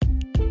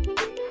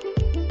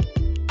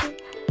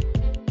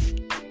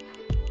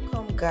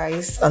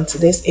guys, on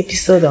today's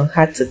episode on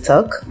Hard to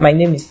Talk. My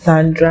name is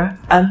Sandra,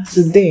 and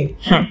today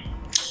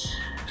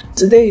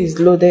is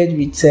loaded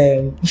with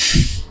a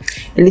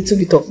little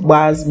bit of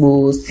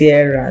buzzwords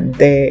here and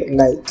there.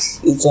 Like,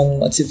 it's on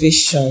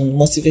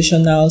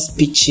motivational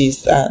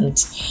speeches and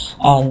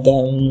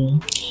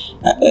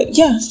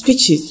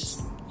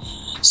speeches.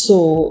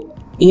 So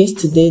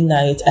yesterday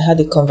night I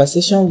had a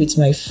conversation with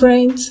my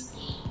friends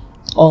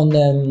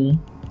on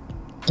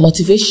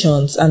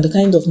motivations and the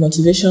kind of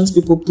motivations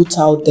people put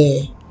out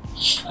there.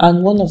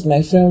 And one of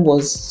my friends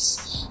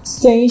was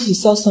saying she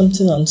saw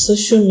something on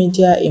social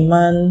media, a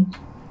man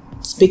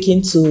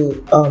speaking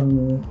to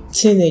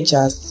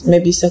teenagers,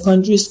 maybe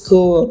secondary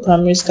school or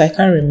primary school, I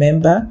can't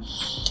remember,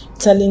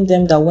 telling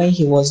them that when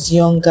he was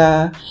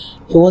younger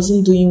he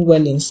wasn't doing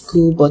well in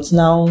school, but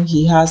now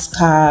he has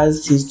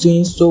cars, he's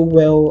doing so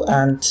well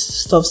and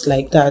stuff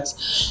like that.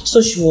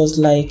 So she was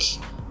like,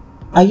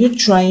 are you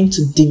trying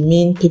to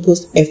demean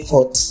people's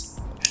efforts?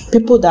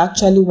 People that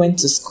actually went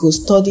to school,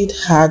 studied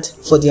hard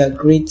for their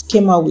grades,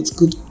 came out with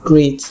good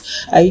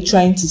grades. Are you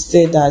trying to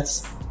say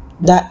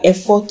that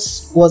effort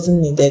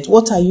wasn't needed?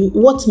 What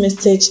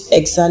message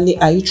exactly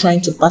are you trying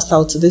to pass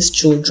out to these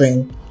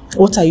children?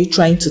 What are you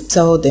trying to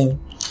tell them?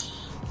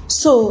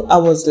 So I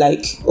was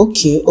like,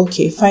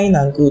 okay, fine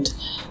and good.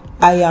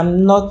 I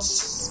am not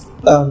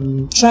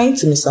trying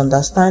to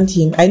misunderstand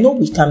him. I know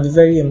we can be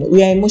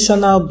we are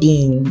emotional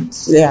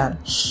beings, and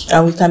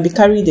we can be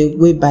carried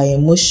away by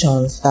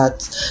emotions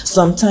that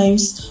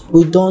sometimes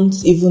we don't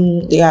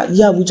even,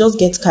 we just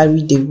get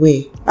carried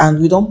away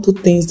and we don't put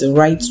things the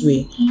right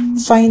way.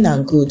 Fine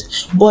and good.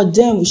 But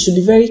then we should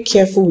be very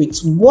careful with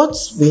what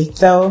we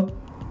tell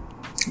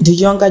the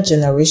younger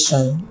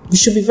generation. We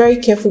should be very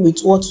careful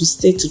with what we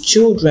say to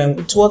children,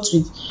 with what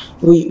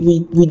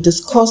we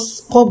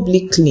discuss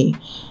publicly.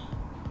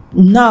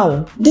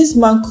 Now, this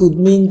man could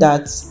mean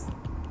that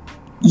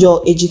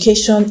your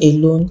education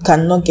alone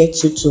cannot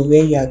get you to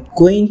where you are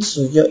going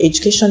to. Your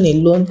education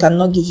alone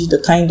cannot give you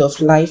the kind of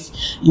life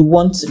you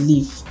want to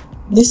live.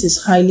 This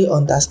is highly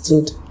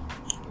understood.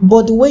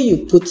 But the way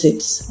you put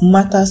it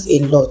matters a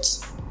lot.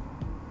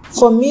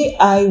 For me,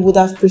 I would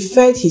have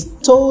preferred he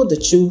told the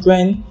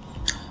children,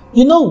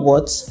 you know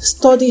what,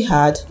 study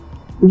hard,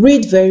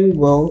 read very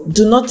well,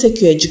 do not take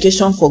your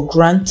education for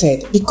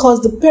granted,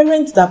 because the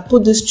parents that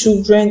put these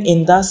children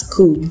in that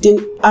school, they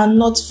are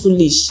not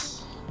foolish.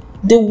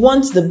 They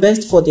want the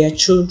best for their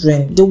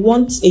children. They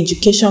want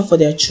education for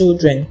their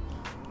children.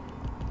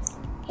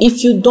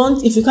 If you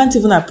can't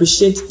even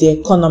appreciate the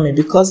economy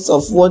because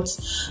of what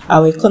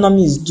our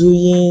economy is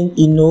doing,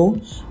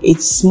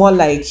 it's more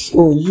like,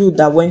 you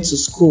that went to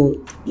school,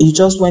 you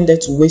just went there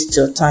to waste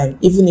your time,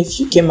 even if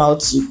you came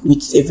out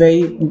with a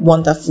very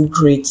wonderful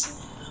grade.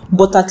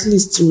 But at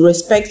least to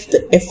respect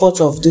the effort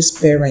of these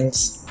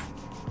parents.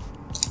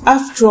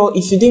 After all,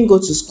 if you didn't go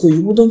to school,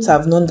 you wouldn't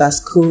have known that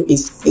school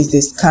is a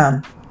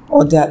scam,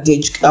 or that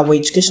our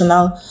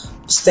educational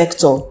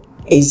sector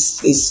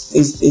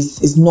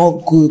is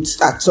not good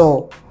at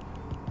all.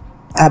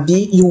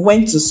 Abi, you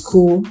went to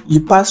school, you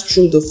passed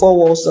through the 4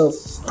 walls of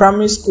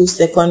primary school,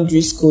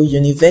 secondary school,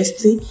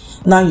 university.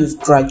 Now you've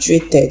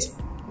graduated.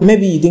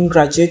 Maybe you didn't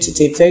graduate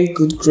with a very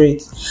good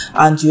grade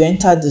and you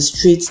entered the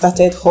street,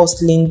 started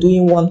hustling,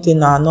 doing one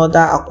thing or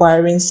another,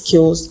 acquiring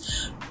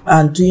skills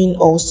and doing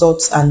all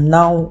sorts, and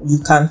now you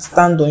can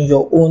stand on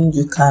your own.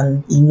 You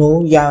can,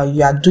 you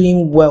are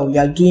doing well, you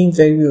are doing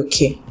very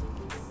okay.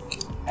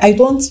 I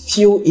don't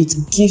feel it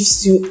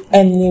gives you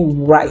any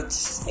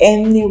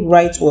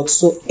right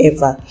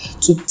whatsoever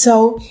to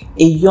tell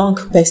a young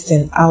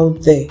person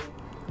out there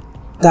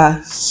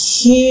that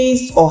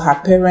his or her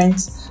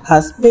parents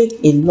has paid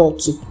a lot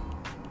to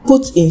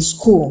put in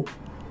school,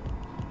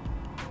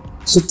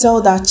 to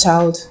tell that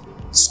child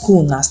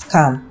school na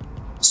scam,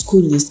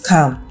 school is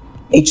scam,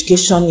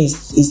 education is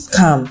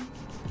scam.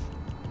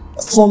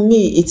 For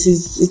me, it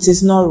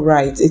is not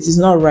right. It is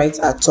not right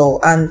at all.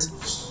 And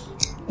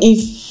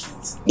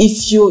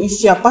if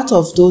you are part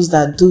of those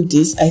that do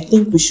this, I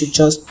think we should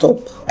just stop.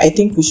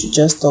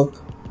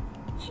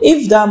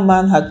 If that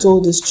man had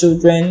told his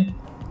children,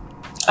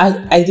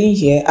 I didn't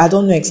hear, I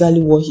don't know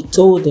exactly what he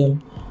told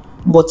them,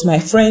 but my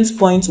friend's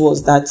point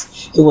was that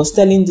he was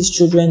telling these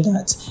children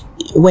that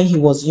when he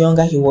was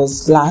younger, he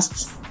was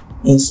last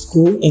in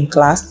school, in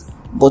class,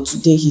 but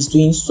today he's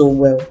doing so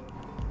well.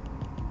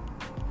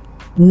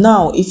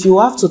 Now, if you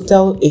have to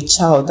tell a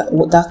child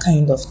that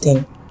kind of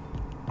thing,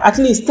 at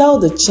least tell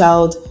the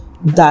child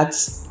that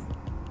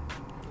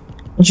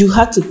you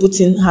had to put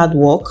in hard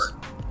work,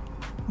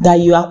 that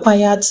you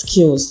acquired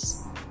skills,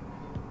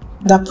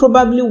 that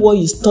probably what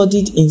you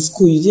studied in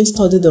school, you didn't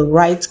study the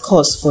right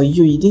course for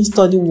you. You didn't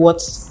study what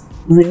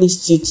really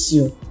suits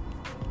you.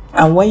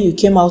 And when you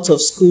came out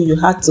of school, you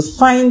had to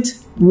find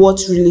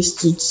what really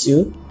suits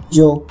you,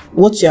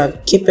 what you are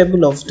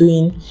capable of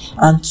doing.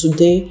 And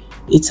today,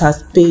 it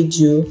has paid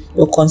you.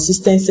 Your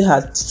consistency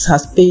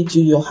has paid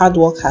you. Your hard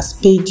work has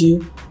paid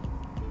you.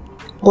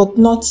 But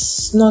not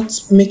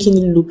making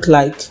it look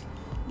like,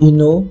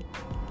 you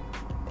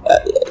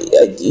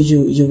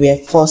were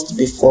forced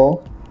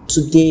before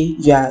today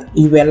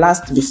you were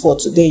last before,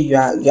 today you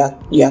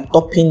are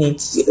topping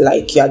it,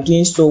 like you are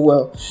doing so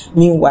well.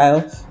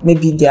 Meanwhile,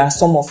 maybe there are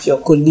some of your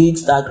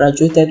colleagues that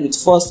graduated with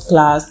first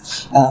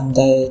class,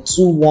 the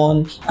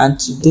 2-1, and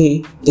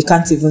today they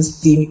can't even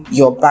see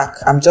your back.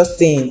 I'm just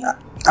saying,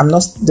 I'm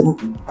not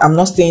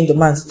saying the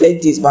man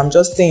said this, but I'm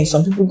just saying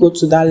some people go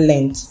to that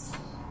length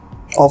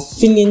of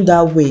feeling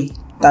that way,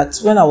 that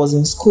when I was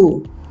in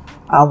school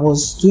I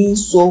was doing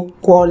so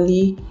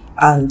poorly,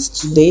 and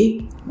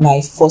today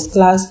my first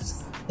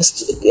class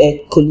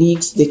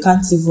colleagues, they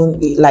can't even,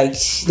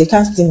 they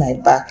can't see my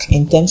back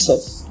in terms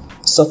of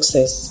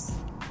success.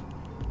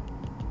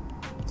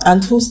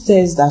 And who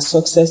says that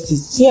success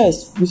is,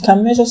 yes, we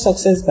can measure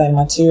success by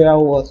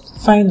material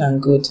worth, fine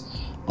and good,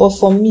 but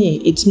for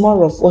me it's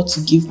more of what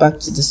you give back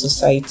to the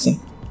society.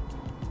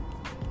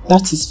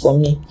 That is for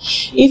me.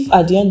 If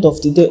at the end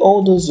of the day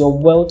all those your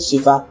wealth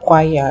you've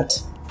acquired,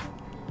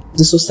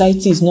 the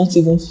society is not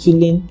even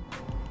feeling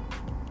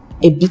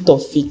a bit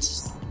of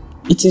it,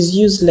 it is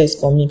useless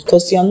for me,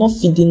 because you are not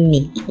feeding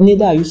me,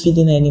 neither are you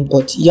feeding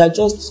anybody. You are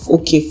just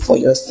okay for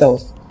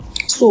yourself.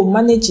 So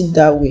manage it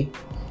that way,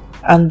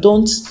 and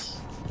don't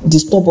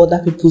disturb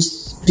other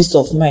people's peace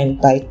of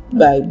mind by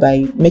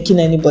making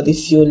anybody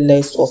feel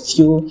less, or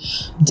feel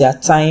their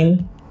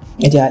time,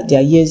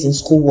 their years in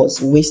school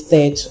was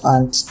wasted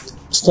and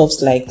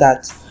stuff like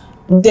that.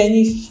 Then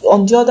if,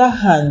 on the other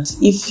hand,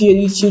 if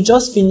you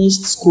just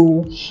finished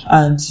school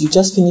and you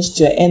just finished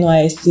your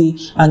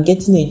NYSC and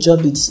getting a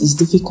job is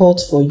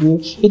difficult for you,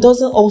 it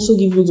doesn't also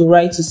give you the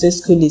right to say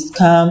school is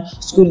scam,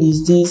 school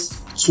is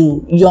this,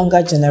 to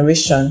younger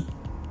generation.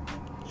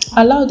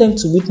 Allow them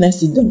to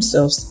witness it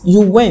themselves.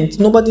 You went,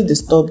 nobody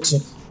disturbed you,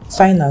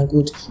 fine and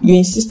good. You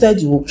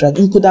insisted you would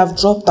graduate. You could have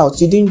dropped out,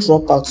 you didn't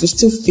drop out, you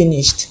still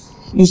finished.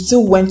 You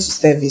still went to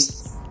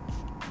service,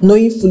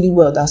 knowing fully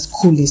well that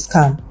school is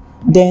scam.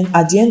 Then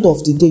at the end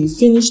of the day, you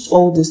finished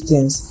all these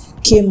things,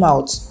 came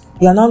out,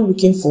 you are now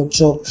looking for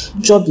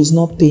job is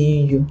not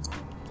paying you,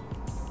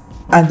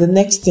 and the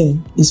next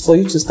thing is for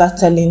you to start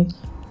telling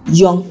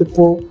young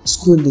people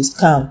school is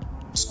scam,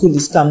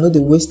 no, they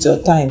waste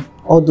your time,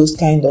 all those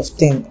kind of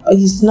things.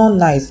 It's not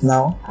nice.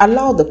 Now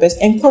allow the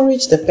person,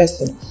 encourage the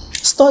person,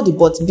 study,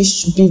 but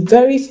be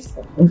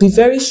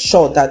very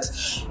sure that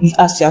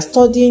as you are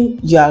studying,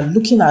 you are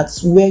looking at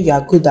where you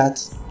are good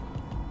at.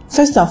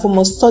 First and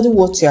foremost, study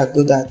what you are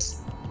good at.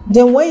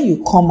 Then when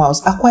you come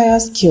out, acquire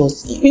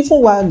skills.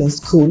 Even while in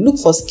school, look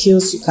for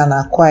skills you can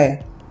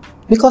acquire.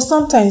 Because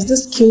sometimes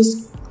these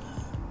skills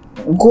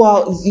go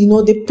out,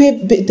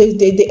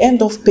 they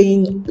end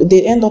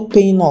up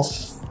paying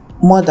off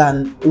more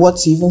than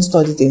what you even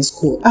studied in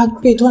school.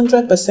 Agreed,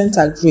 100%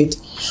 agreed.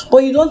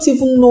 But you don't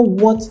even know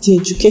what the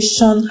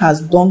education has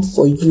done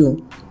for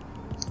you.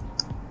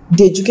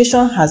 The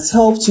education has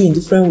helped you in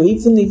different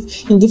ways,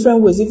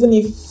 even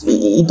if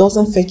it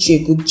doesn't fetch you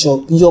a good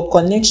job. Your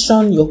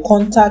connection, your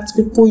contact,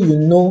 people you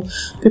know,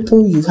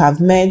 people you have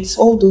met,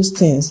 all those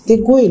things, they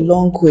go a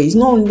long way. It's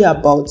not only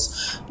about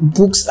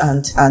books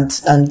and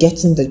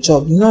getting the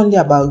job. It's not only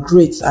about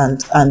grades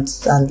and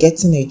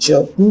getting a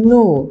job.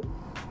 No.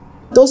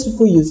 Those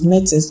people you've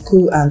met in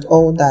school and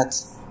all that,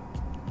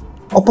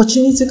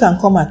 opportunity can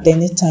come at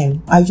any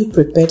time. Are you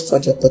prepared for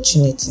the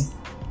opportunity?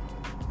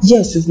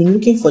 Yes, you've been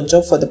looking for a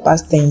job for the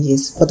past 10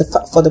 years, for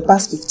the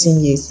past 15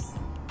 years.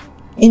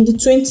 In the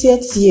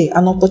 20th year,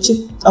 an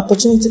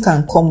opportunity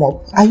can come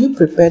up. Are you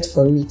prepared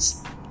for it?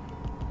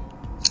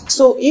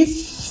 So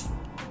if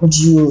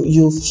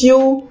you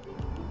feel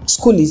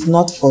school is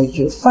not for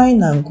you,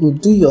 fine and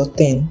good, do your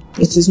thing.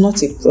 It is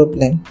not a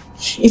problem.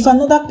 If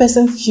another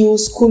person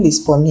feels school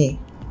is for me,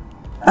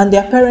 and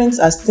their parents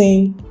are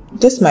saying,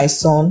 this my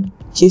son,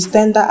 he's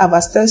tender, I've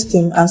assessed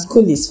him, and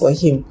school is for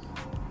him,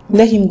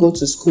 let him go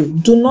to school.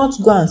 Do not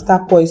go and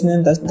start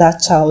poisoning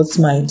that child's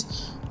mind,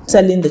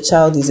 telling the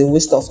child it's a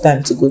waste of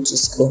time to go to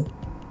school.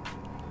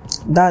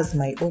 That's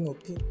my own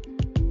opinion.